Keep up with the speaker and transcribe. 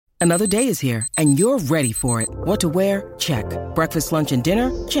Another day is here, and you're ready for it. What to wear? Check. Breakfast, lunch, and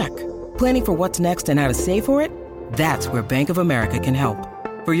dinner? Check. Planning for what's next and how to save for it? That's where Bank of America can help.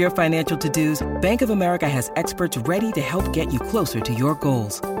 For your financial to-dos, Bank of America has experts ready to help get you closer to your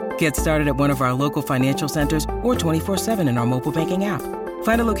goals. Get started at one of our local financial centers or 24/7 in our mobile banking app.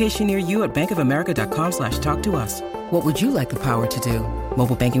 Find a location near you at bankofamerica.com/talktous. What would you like the power to do?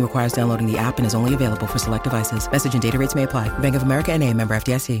 Mobile banking requires downloading the app and is only available for select devices. Message and data rates may apply. Bank of America N.A., member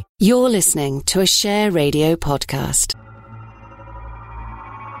FDIC. You're listening to a Share Radio podcast.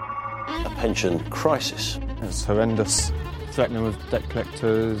 A pension crisis. It's horrendous. Threatening with debt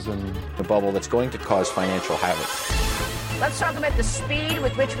collectors and A bubble that's going to cause financial havoc. Let's talk about the speed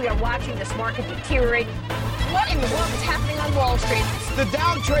with which we are watching this market deteriorate. What in the world is happening on Wall Street? The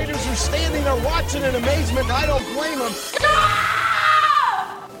down traders are standing there watching in amazement, and I don't blame them.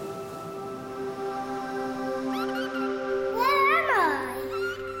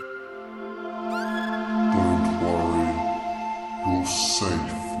 Don't worry, you're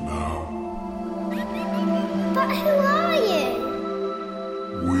safe now. But who are you?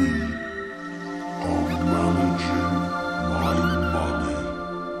 We are managing my money.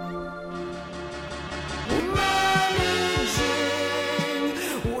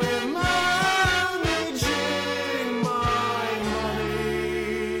 We're managing my money.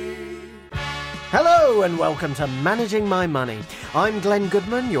 Hello and welcome to Managing My Money. I'm Glenn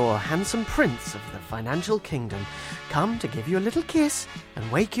Goodman, your handsome prince of the financial kingdom, come to give you a little kiss and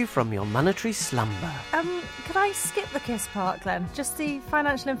wake you from your monetary slumber. Could I skip the kiss part, Glenn? Just the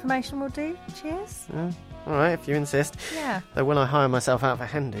financial information will do. Cheers. All right, if you insist. Yeah. Though when I hire myself out for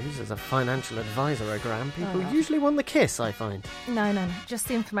Hendoos as a financial advisor-ogram, people usually want the kiss, I find. No. Just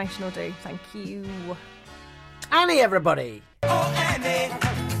the information will do. Thank you. Annie, everybody! Oh, Annie,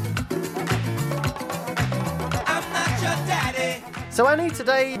 I'm not your daddy. So Annie,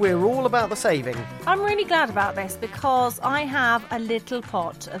 today we're all about the saving. I'm really glad about this because I have a little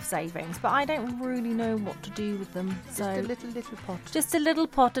pot of savings, but I don't really know what to do with them. So Just a little pot. Just a little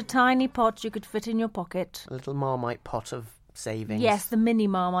pot, a tiny pot you could fit in your pocket. A little Marmite pot of savings. Yes, the mini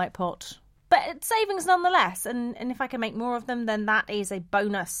Marmite pot. But it's savings nonetheless, and if I can make more of them, then that is a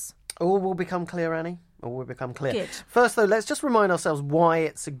bonus. All will become clear, Annie. All will become clear. Good. First, though, let's just remind ourselves why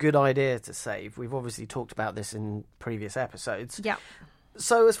it's a good idea to save. We've obviously talked about this in previous episodes. Yeah.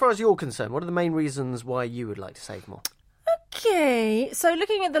 So, as far as you're concerned, what are the main reasons why you would like to save more? Okay, so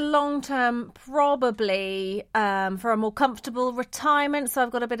looking at the long term, probably for a more comfortable retirement. So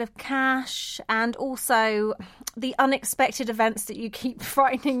I've got a bit of cash, and also the unexpected events that you keep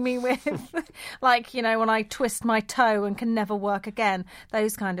frightening me with. Like, you know, when I twist my toe and can never work again,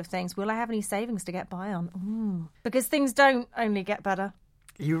 those kind of things. Will I have any savings to get by on? Because things don't only get better.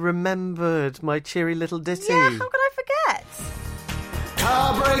 You remembered my cheery little ditty. Yeah, how could I forget?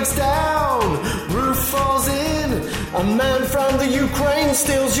 Car breaks down, roof falls in, a man from the Ukraine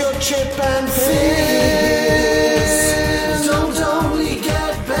steals your chip and fizz. Don't only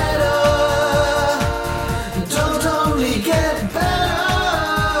get better, don't only get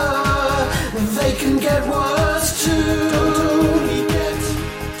better, they can get worse too.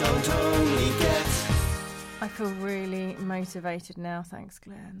 Don't only get. I feel really motivated now, thanks,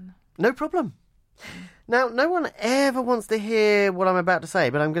 Glenn. No problem. Now, no one ever wants to hear what I'm about to say,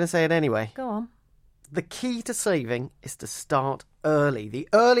 but I'm going to say it anyway. Go on. The key to saving is to start early. The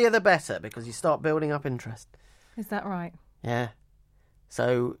earlier the better, because you start building up interest. Is that right? Yeah.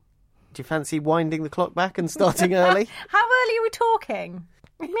 So, do you fancy winding the clock back and starting early? How early are we talking?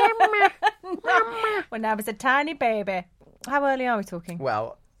 When I was a tiny baby. How early are we talking?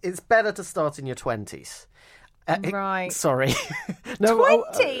 Well, it's better to start in your 20s. Right. Sorry.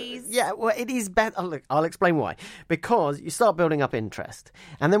 20s? Yeah, well, it is better. Look, I'll explain why. Because you start building up interest.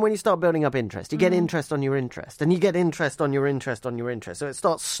 And then when you start building up interest, you get interest on your interest. And you get interest on your interest on your interest. So it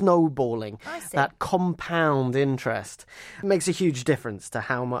starts snowballing. I see. That compound interest. It makes a huge difference to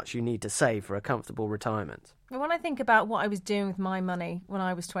how much you need to save for a comfortable retirement. Well, when I think about what I was doing with my money when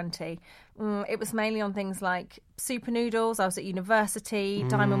I was 20, it was mainly on things like super noodles. I was at university,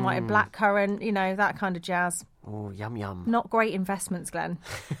 diamond white and blackcurrant, you know, that kind of jazz. Oh, yum, yum. Not great investments, Glenn.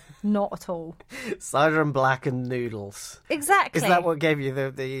 Not at all. Cider and black and noodles. Exactly. Is that what gave you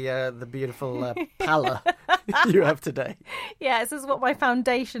the beautiful pallor you have today? Yeah, this is what my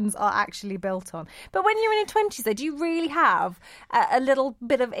foundations are actually built on. But when you're in your 20s, though, do you really have a little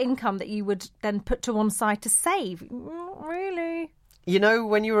bit of income that you would then put to one side to save? Not really. You know,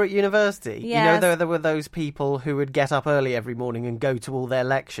 when you were at university, Yes. there were those people who would get up early every morning and go to all their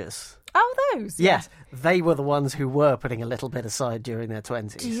lectures. Oh, those? Yes, they were the ones who were putting a little bit aside during their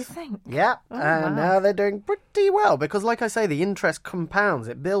 20s. Do you think? Yeah, Oh, and wow. now they're doing pretty well because, like I say, the interest compounds,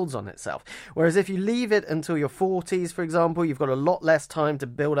 it builds on itself. Whereas if you leave it until your 40s, for example, you've got a lot less time to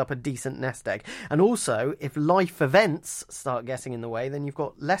build up a decent nest egg. And also, if life events start getting in the way, then you've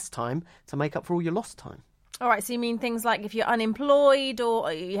got less time to make up for all your lost time. All right, so you mean things like if you're unemployed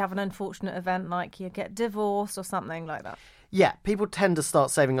or you have an unfortunate event like you get divorced or something like that? Yeah, people tend to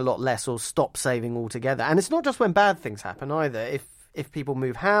start saving a lot less or stop saving altogether. And it's not just when bad things happen either. If people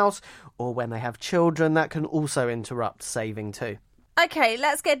move house or when they have children, that can also interrupt saving too. Okay,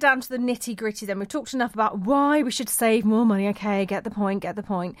 let's get down to the nitty-gritty then. We've talked enough about why we should save more money. Okay, get the point.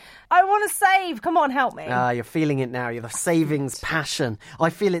 I want to save. Come on, help me. You're feeling it now. You're the savings passion. I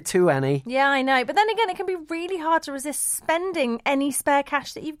feel it too, Annie. Yeah, I know. But then again, it can be really hard to resist spending any spare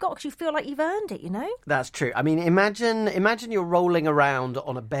cash that you've got because you feel like you've earned it, you know? That's true. I mean, imagine you're rolling around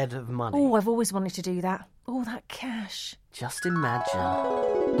on a bed of money. Oh, I've always wanted to do that. Oh, that cash. Just imagine.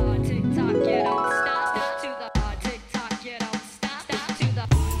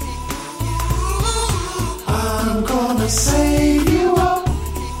 I'm gonna save you up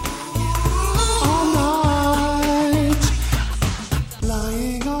all night.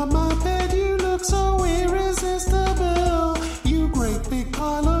 Lying on my bed, you look so irresistible. You great big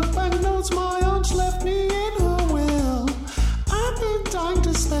pile of banknotes, my aunt left me in her will. I've been dying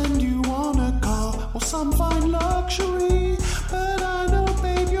to spend you on a car or some fine luxury, but I know,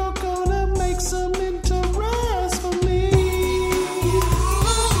 babe, you're gonna make some interest for me.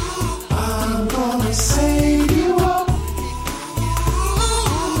 I'm gonna save you up all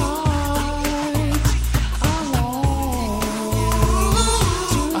night.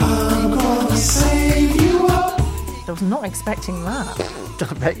 I'm gonna save you up. I was not expecting that.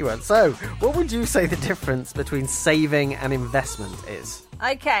 I bet you weren't. So, what would you say the difference between saving and investment is?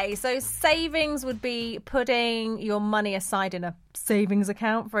 Okay, so savings would be putting your money aside in a savings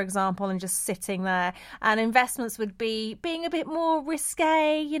account, for example, and just sitting there. And investments would be being a bit more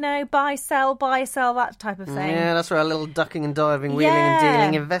risque, you know, buy, sell, that type of thing. Yeah, that's right. A little ducking and diving, wheeling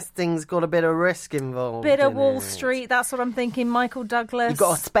and dealing. Investing's got a bit of risk involved. Bit of in Wall it. Street, that's what I'm thinking. Michael Douglas. You've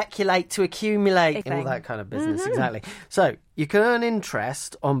got to speculate to accumulate Big all thing. that kind of business, Mhm. exactly. So you can earn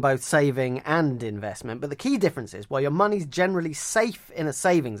interest on both saving and investment, but the key difference is while your money's generally safe in a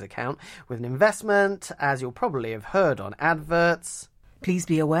savings account, with an investment, as you'll probably have heard on adverts, please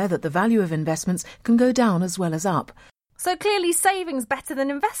be aware that the value of investments can go down as well as up. So clearly savings better than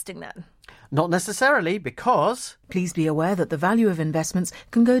investing then? not necessarily, because please be aware that the value of investments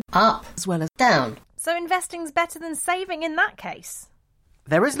can go up as well as down. So investing's better than saving in that case?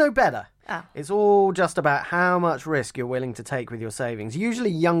 there is no better. Oh. It's all just about how much risk you're willing to take with your savings. Usually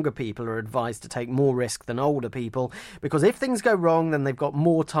younger people are advised to take more risk than older people, because if things go wrong, then they've got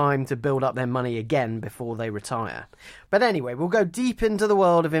more time to build up their money again before they retire. But anyway, we'll go deep into the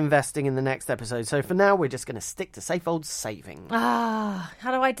world of investing in the next episode. So for now, we're just going to stick to safe old saving.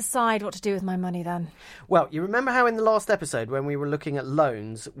 How do I decide what to do with my money then? Well, you remember how in the last episode, when we were looking at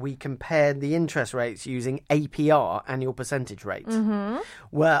loans, we compared the interest rates using APR, annual percentage rate? Mm-hmm.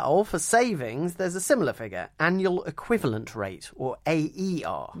 Well, for savings, there's a similar figure, annual equivalent rate, or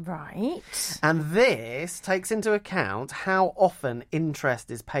AER. Right. And this takes into account how often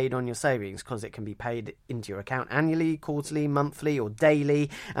interest is paid on your savings, because it can be paid into your account annually, quarterly, monthly, or daily,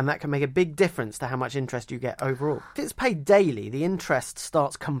 and that can make a big difference to how much interest you get overall. If it's paid daily, the interest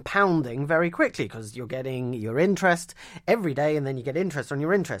starts compounding very quickly, because you're getting your interest every day, and then you get interest on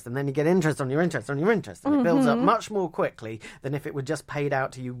your interest, and then you get interest on your interest on your interest, and it builds up much more quickly than if it were just paid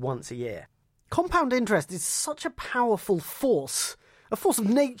out to you once a year. Compound interest is such a powerful force, a force of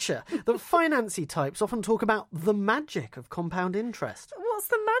nature, that financy types often talk about the magic of compound interest. What's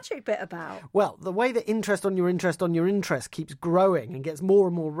the magic bit about? Well, the way that interest on your interest on your interest keeps growing and gets more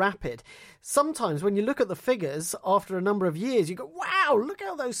and more rapid, sometimes when you look at the figures after a number of years, you go, wow, look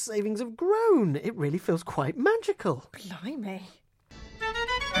how those savings have grown. It really feels quite magical. Blimey.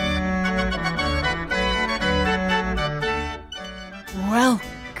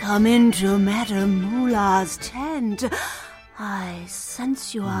 Welcome into Madame Moulah's tent. I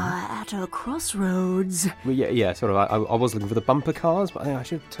sense you are at a crossroads. Well, yeah, sort of. I was looking for the bumper cars, but I think I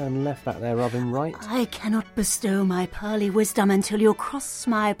should turn left back there rather than right. I cannot bestow my pearly wisdom until you cross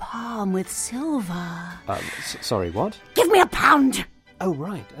my palm with silver. Sorry, what? Give me £1! Oh,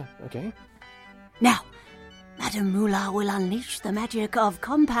 right. Okay. Now, Madame Moulah will unleash the magic of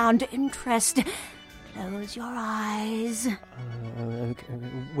compound interest. Close your eyes. Okay.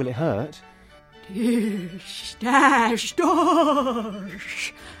 Will it hurt? Dish, dash,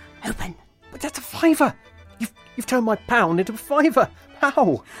 dosh. Open. But that's a £5. You've turned my pound into a £5.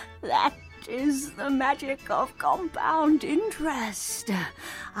 How? That is the magic of compound interest.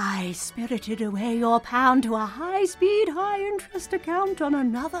 I spirited away your pound to a high-speed, high-interest account on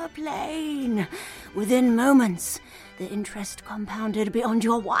another plane. Within moments, the interest compounded beyond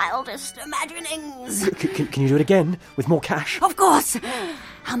your wildest imaginings. Can you do it again with more cash? Of course.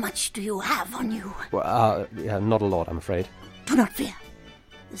 How much do you have on you? Well, not a lot, I'm afraid. Do not fear.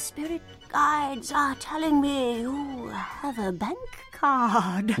 The spirit guides are telling me you have a bank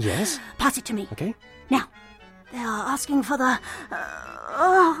card. Yes? Pass it to me. Okay. Now, they are asking for the...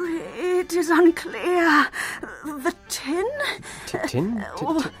 it is unclear. The tin? Tin?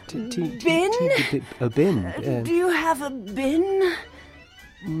 Bin? A bin? Do you have a bin?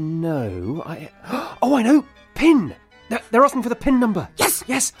 No, Oh, I know! PIN! They're asking for the PIN number. Yes!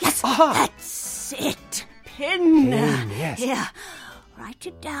 Yes! Aha! That's it! PIN! Yes. Here. Write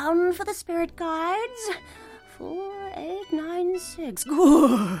it down for the spirit guides. 4896.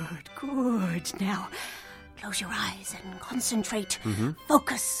 Good. Now, close your eyes and concentrate. Mm-hmm.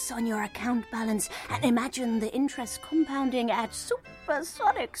 Focus on your account balance and imagine the interest compounding at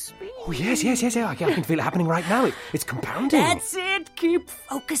supersonic speed. Oh, yes. I can feel it happening right now. It's compounding. That's it. Keep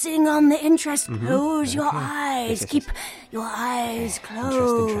focusing on the interest. Mm-hmm. Close your eyes. Yes. Keep your eyes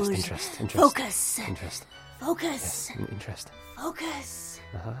closed. Interest. Focus. Interest. Focus. Yes, interest. Focus.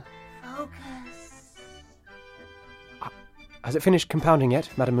 Uh-huh. Focus. Has it finished compounding yet,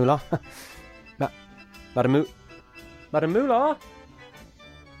 Madame Mullah? Madame Mullah?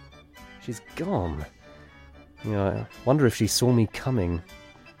 She's gone. Yeah, I wonder if she saw me coming.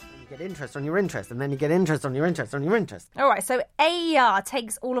 You get interest on your interest, and then you get interest on your interest on your interest. All right, so AER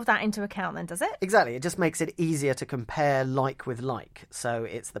takes all of that into account then, does it? Exactly. It just makes it easier to compare like with like. So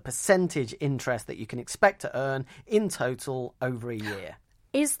it's the percentage interest that you can expect to earn in total over a year.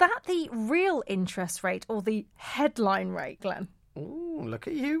 Is that the real interest rate or the headline rate, Glenn? Ooh, look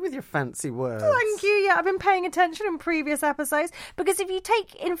at you with your fancy words. Thank you. Yeah, I've been paying attention in previous episodes because if you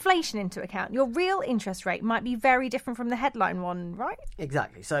take inflation into account, your real interest rate might be very different from the headline one, right?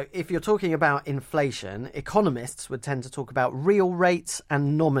 Exactly. So if you're talking about inflation, economists would tend to talk about real rates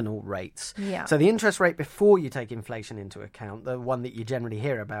and nominal rates. Yeah. So the interest rate before you take inflation into account, the one that you generally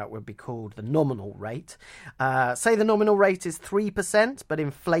hear about, would be called the nominal rate. Say the nominal rate is 3%, but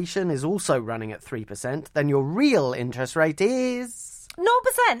inflation is also running at 3%, then your real interest rate is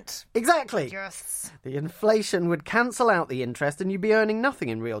 0%. Exactly. Yes. The inflation would cancel out the interest and you'd be earning nothing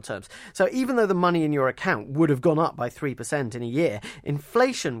in real terms. So even though the money in your account would have gone up by 3% in a year,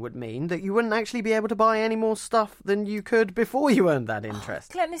 inflation would mean that you wouldn't actually be able to buy any more stuff than you could before you earned that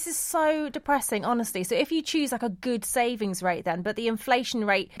interest. Glenn, this is so depressing, honestly. So if you choose like a good savings rate then, but the inflation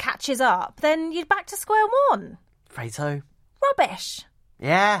rate catches up, then you're back to square one. Afraid so. Rubbish.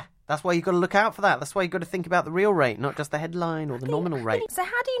 Yeah. That's why you've got to look out for that. That's why you've got to think about the real rate, not just the headline or the nominal rate. So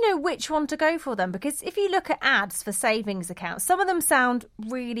how do you know which one to go for then? Because if you look at ads for savings accounts, some of them sound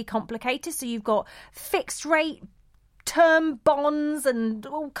really complicated. So you've got fixed rate, term bonds and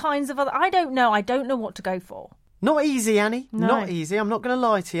all kinds of other... I don't know what to go for. Not easy, Annie. No. Not easy. I'm not going to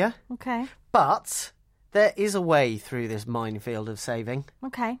lie to you. Okay. But there is a way through this minefield of saving.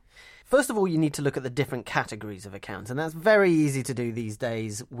 Okay. First of all, you need to look at the different categories of accounts, and that's very easy to do these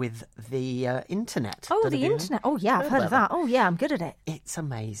days with the internet. Oh, the internet. Oh, yeah, I've heard of that. Oh, yeah, I'm good at it. It's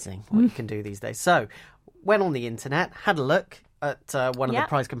amazing what you can do these days. So, went on the internet, had a look at one of the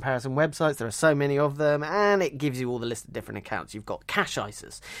price comparison websites. There are so many of them, and it gives you all the list of different accounts. You've got cash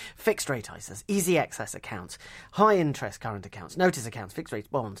ISAs, fixed rate ISAs, easy access accounts, high interest current accounts, notice accounts, fixed rates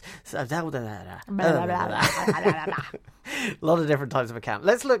bonds. A lot of different types of account.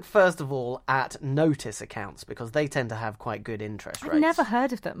 Let's look first of all at notice accounts because they tend to have quite good interest rates. I've never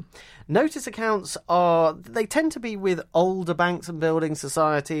heard of them. Notice accounts they tend to be with older banks and building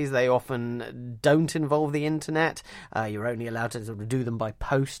societies. They often don't involve the internet. You're only allowed to sort of do them by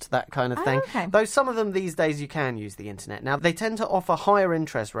post, that kind of thing. Okay. Though some of them these days you can use the internet. Now, they tend to offer higher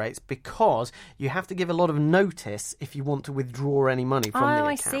interest rates because you have to give a lot of notice if you want to withdraw any money from the account. Oh,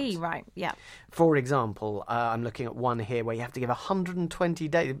 I see. Right. Yeah. For example, I'm looking at one here where you have to give 120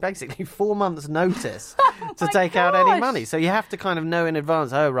 days, basically 4 months notice to take out any money. So you have to kind of know in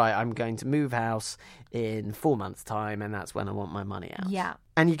advance, oh, right, I'm going to move house in 4 months' time and that's when I want my money out. Yeah.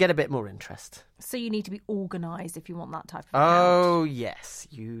 And you get a bit more interest. So you need to be organised if you want that type of Oh, yes.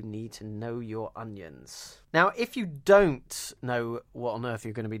 You need to know your onions. Now, if you don't know what on earth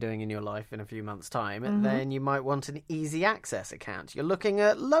you're going to be doing in your life in a few months' time, then you might want an easy access account. You're looking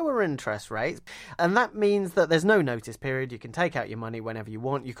at lower interest rates, and that means that there's no notice period. You can take out your money whenever you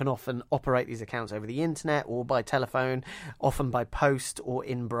want. You can often operate these accounts over the internet or by telephone, often by post or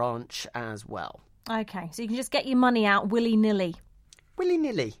in branch as well. Okay, so you can just get your money out willy-nilly.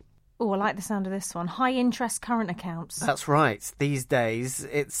 Willy-nilly. Oh, I like the sound of this one. High-interest current accounts. That's right. These days,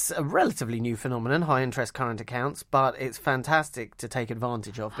 it's a relatively new phenomenon, high-interest current accounts, but it's fantastic to take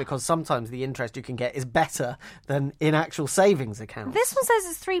advantage of because sometimes the interest you can get is better than in actual savings accounts. This one says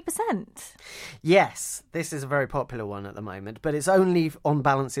it's 3%. Yes, this is a very popular one at the moment, but it's only on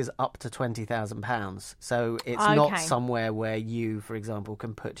balances up to £20,000. So it's not somewhere where you, for example,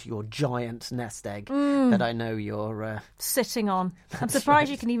 can put your giant nest egg that I know you're... sitting on. I'm surprised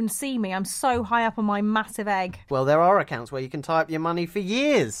you can even see me. I'm so high up on my massive egg. Well, there are accounts where you can tie up your money for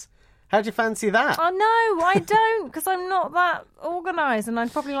years. How do you fancy that? Oh, no, I don't, because I'm not that organised, and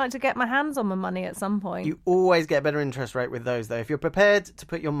I'd probably like to get my hands on my money at some point. You always get a better interest rate with those, though. If you're prepared to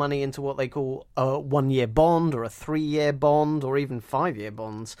put your money into what they call a 1-year bond or a 3-year bond or even 5-year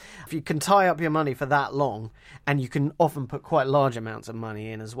bonds, if you can tie up your money for that long, and you can often put quite large amounts of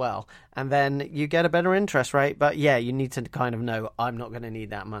money in as well, and then you get a better interest rate. But yeah, you need to kind of know, I'm not going to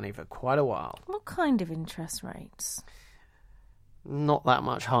need that money for quite a while. What kind of interest rates? Not that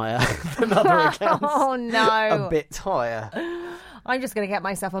much higher than other accounts. Oh, no. A bit higher. I'm just going to get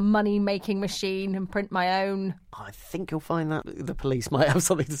myself a money-making machine and print my own. I think you'll find that the police might have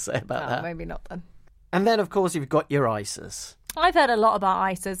something to say about that. Maybe not then. And then, of course, you've got your ISAs. I've heard a lot about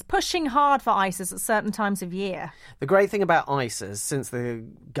ISAs, pushing hard for ISAs at certain times of year. The great thing about ISAs, since the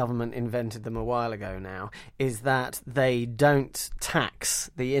government invented them a while ago now, is that they don't tax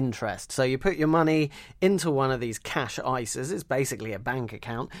the interest. So you put your money into one of these cash ISAs, it's basically a bank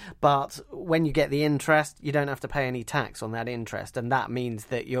account, but when you get the interest, you don't have to pay any tax on that interest, and that means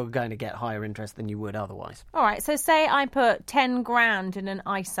that you're going to get higher interest than you would otherwise. All right, so say I put 10 grand in an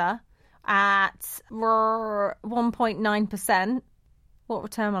ISA at 1.9%. What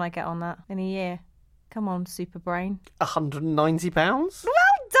return will I get on that in a year? Come on, super brain. £190? Well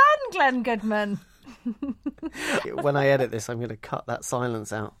done, Glenn Goodman. When I edit this, I'm going to cut that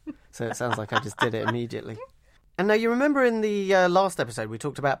silence out, so it sounds like I just did it immediately. And now, you remember in the last episode we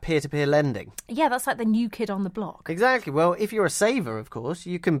talked about peer-to-peer lending? Yeah, that's like the new kid on the block. Exactly. Well, if you're a saver, of course,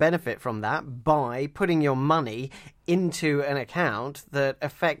 you can benefit from that by putting your money into an account that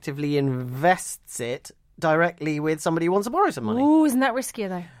effectively invests it directly with somebody who wants to borrow some money. Ooh, isn't that riskier,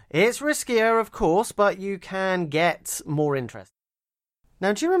 though? It's riskier, of course, but you can get more interest.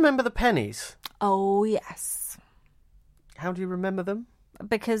 Now, do you remember the pennies? Oh, yes. How do you remember them?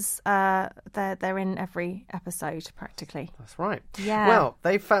 Because they're in every episode, practically. That's right. Yeah. Well,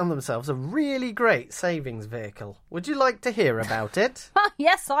 they found themselves a really great savings vehicle. Would you like to hear about it?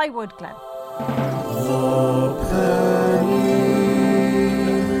 Yes, I would, Glenn. The pennies.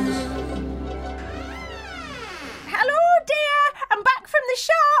 Hello, dear. I'm back from the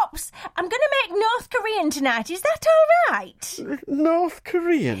shops. I'm going to make North Korean tonight. Is that all right? North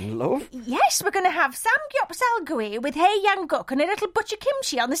Korean, love? Yes, we're going to have samgyeopsal with Hae Yang Guk and a little butcher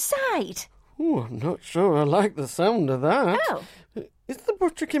kimchi on the side. Oh, I'm not sure I like the sound of that. Oh. Is the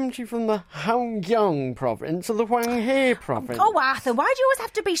butcher kimchi from the Hamgyong province or the Hwanghae province? Oh, Arthur, why do you always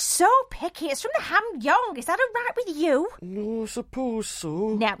have to be so picky? It's from the Hamgyong. Is that all right with you? No, I suppose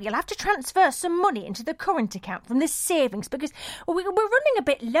so. Now, you'll have to transfer some money into the current account from the savings because we're running a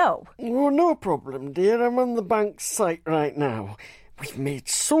bit low. Oh, no problem, dear. I'm on the bank's site right now. We've made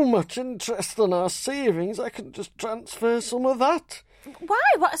so much interest on our savings, I can just transfer some of that. Why?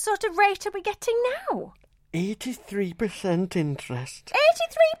 What sort of rate are we getting now? 83% interest.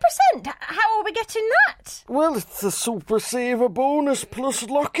 83%? How are we getting that? Well, it's the Super Saver bonus plus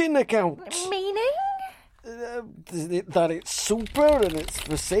lock-in account. Meaning? That it's super and it's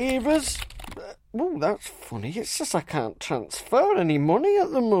for savers. Oh, that's funny. It's just I can't transfer any money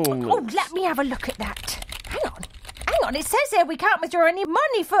at the moment. Oh, let me have a look at that. Hang on. It says here we can't withdraw any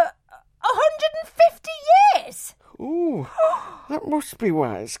money for 150 years. Ooh, that must be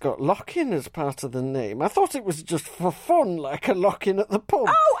why it's got lock-in as part of the name. I thought it was just for fun, like a lock-in at the pub.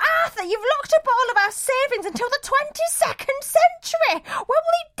 Oh, Arthur, you've locked up all of our savings until the 22nd century.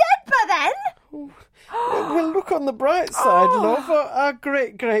 We're dead by then. Well, look on on the bright side, love. Our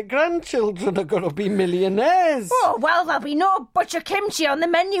great-great-grandchildren are going to be millionaires. Oh, well, there'll be no butcher kimchi on the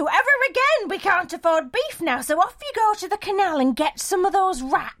menu ever again. We can't afford beef now, so off you go to the canal and get some of those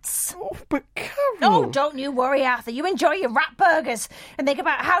rats. Oh, but Carol... Oh, don't you worry, Arthur. You enjoy your rat burgers and think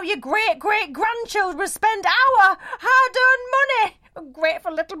about how your great-great-grandchildren spend our hard-earned money.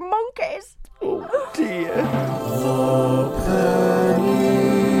 Grateful little monkeys. Oh, dear.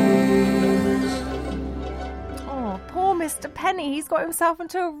 Oh, poor Mr. Penny. He's got himself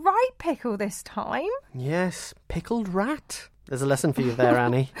into a right pickle this time. Yes, pickled rat. There's a lesson for you there,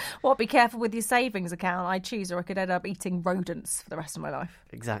 Annie. Well, be careful with your savings account. I'd choose, or I could end up eating rodents for the rest of my life.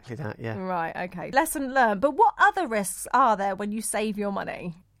 Exactly that, yeah. Right, okay. Lesson learned. But what other risks are there when you save your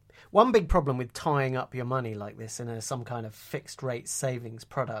money? One big problem with tying up your money like this in some kind of fixed rate savings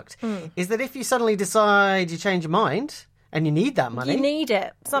product is that if you suddenly decide you change your mind and you need that money... You need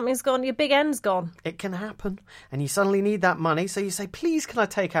it. Something's gone, your big end's gone. It can happen. And you suddenly need that money, so you say, please, can I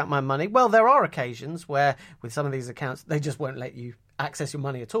take out my money? Well, there are occasions where, with some of these accounts, they just won't let you access your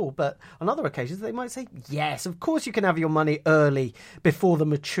money at all. But on other occasions, they might say, yes, of course you can have your money early before the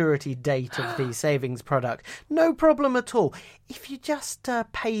maturity date of the savings product. No problem at all. If you just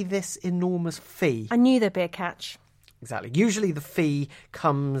pay this enormous fee. I knew there'd be a catch. Exactly. Usually the fee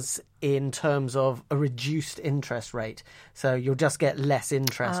comes in terms of a reduced interest rate. So you'll just get less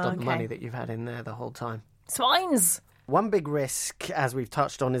interest on the money that you've had in there the whole time. Swines! One big risk, as we've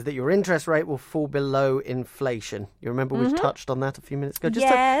touched on, is that your interest rate will fall below inflation. You remember we've touched on that a few minutes ago?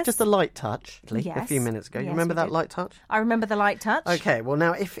 Just a light touch, a few minutes ago. Yes, you remember that light touch? I remember the light touch. Okay, well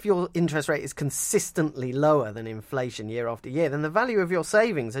now, if your interest rate is consistently lower than inflation year after year, then the value of your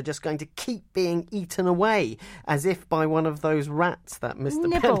savings are just going to keep being eaten away, as if by one of those rats that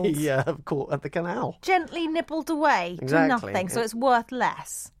Mr. Penny caught at the canal. Gently nibbled away to nothing, so it's worth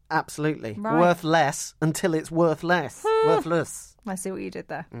less. Absolutely. Right. Worth less until it's worth less. Worthless. I see what you did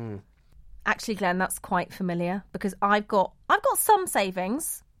there. Actually, Glenn, that's quite familiar because I've got some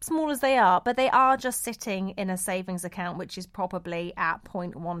savings, small as they are, but they are just sitting in a savings account, which is probably at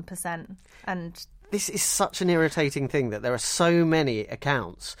 0.1%. And this is such an irritating thing that there are so many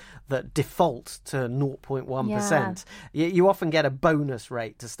accounts that default to 0.1%. You often get a bonus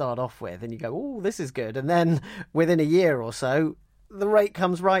rate to start off with and you go, oh, this is good. And then within a year or so, the rate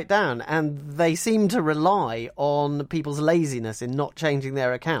comes right down, and they seem to rely on people's laziness in not changing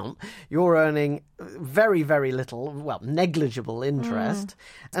their account. You're earning very, very little, well, negligible interest,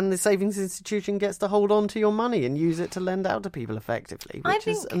 and the savings institution gets to hold on to your money and use it to lend out to people effectively, which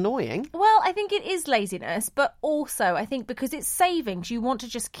is annoying. Well, I think it is laziness, but also I think because it's savings, you want to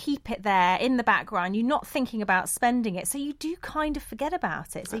just keep it there in the background. You're not thinking about spending it, so you do kind of forget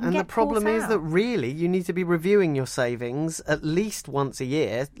about it. So you can and get the problem is out. that really you need to be reviewing your savings at least once a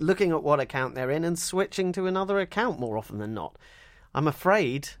year, looking at what account they're in and switching to another account more often than not. I'm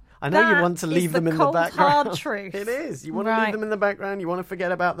afraid... I know you want to leave them in the background. Hard truth. It is. You want to leave them in the background. You want to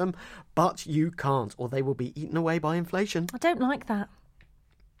forget about them. But you can't, or they will be eaten away by inflation. I don't like that.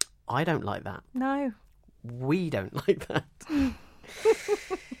 I don't like that. No. We don't like that.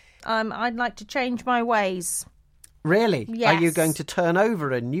 I'd like to change my ways. Really? Yes. Are you going to turn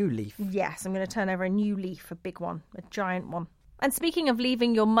over a new leaf? Yes, I'm going to turn over a new leaf, a big one, a giant one. And speaking of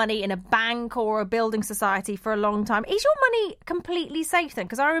leaving your money in a bank or a building society for a long time, is your money completely safe then?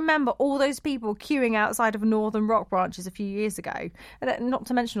 Because I remember all those people queuing outside of Northern Rock branches a few years ago. And not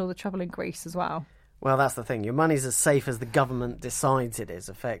to mention all the trouble in Greece as well. Well, that's the thing. Your money's as safe as the government decides it is,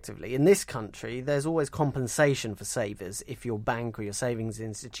 effectively. In this country, there's always compensation for savers if your bank or your savings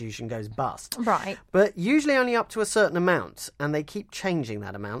institution goes bust. Right. But usually only up to a certain amount, and they keep changing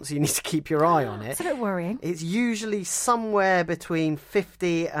that amount, so you need to keep your eye on it. It's a bit worrying. It's usually somewhere between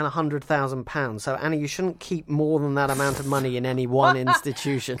 £50,000 and £100,000. So, Annie, you shouldn't keep more than that amount of money in any one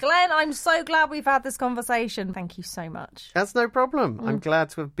institution. Glenn, I'm so glad we've had this conversation. Thank you so much. That's no problem. I'm glad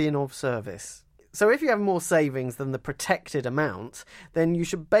to have been of service. So if you have more savings than the protected amount, then you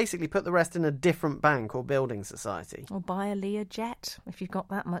should basically put the rest in a different bank or building society. Or buy a Learjet if you've got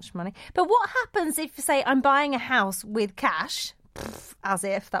that much money. But what happens if, say, I'm buying a house with cash, as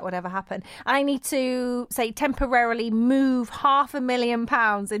if that would ever happen, and I need to, say, temporarily move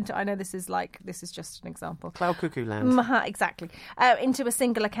 £500,000 into, I know this is just an example. Cloud cuckoo land. Exactly. Into a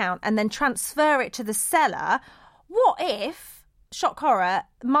single account and then transfer it to the seller. What if, shock horror,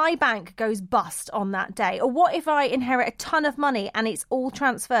 my bank goes bust on that day? Or what if I inherit a ton of money and it's all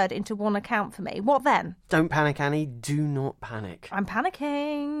transferred into one account for me? What then? Don't panic, Annie. Do not panic. I'm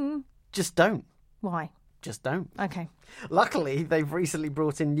panicking. Just don't. Why? Just don't. Okay. Luckily, they've recently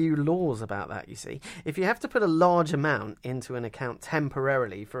brought in new laws about that, you see. If you have to put a large amount into an account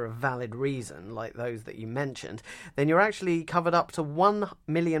temporarily for a valid reason, like those that you mentioned, then you're actually covered up to £1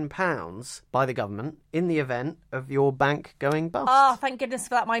 million by the government in the event of your bank going bust. Oh, thank goodness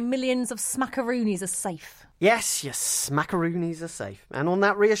for that. My millions of smackaroonies are safe. Yes, your smackaroonies are safe. And on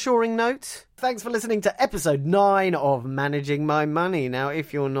that reassuring note, thanks for listening to episode 9 of Managing My Money. Now,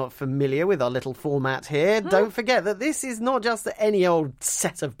 if you're not familiar with our little format here, don't forget that this is not just any old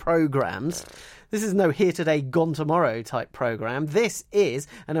set of programmes. This is no Here Today, Gone Tomorrow type programme. This is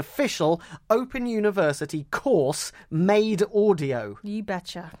an official Open University course made audio. You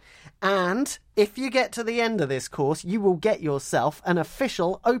betcha. And if you get to the end of this course, you will get yourself an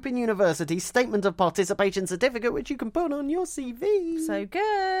official Open University Statement of Participation certificate, which you can put on your CV. So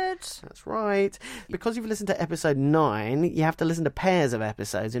good. That's right. Because you've listened to episode 9, you have to listen to pairs of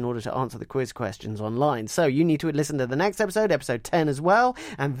episodes in order to answer the quiz questions online. So you need to listen to the next episode, episode 10 as well,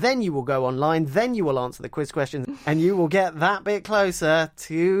 and then you will go online, then you will answer the quiz questions, and you will get that bit closer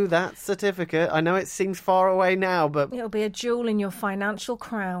to that certificate. I know it seems far away now, but it'll be a jewel in your financial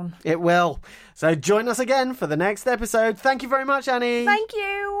crown. It will. So join us again for the next episode. Thank you very much, Annie. Thank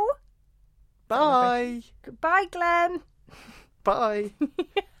you. Bye. Goodbye, Glenn. Bye.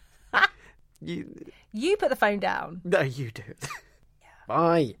 You put the phone down. No, you do it.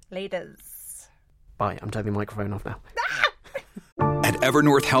 Bye. Leaders. Bye. I'm turning the microphone off now. At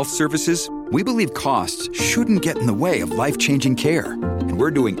Evernorth Health Services, we believe costs shouldn't get in the way of life-changing care, and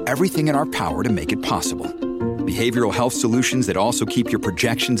we're doing everything in our power to make it possible. Behavioral health solutions that also keep your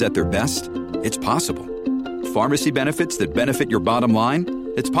projections at their best? It's possible. Pharmacy benefits that benefit your bottom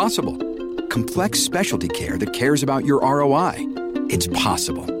line? It's possible. Complex specialty care that cares about your ROI? It's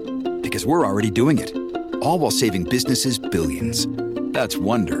possible. Because we're already doing it. All while saving businesses billions. That's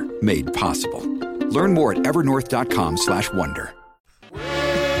Wonder made possible. Learn more at evernorth.com/wonder.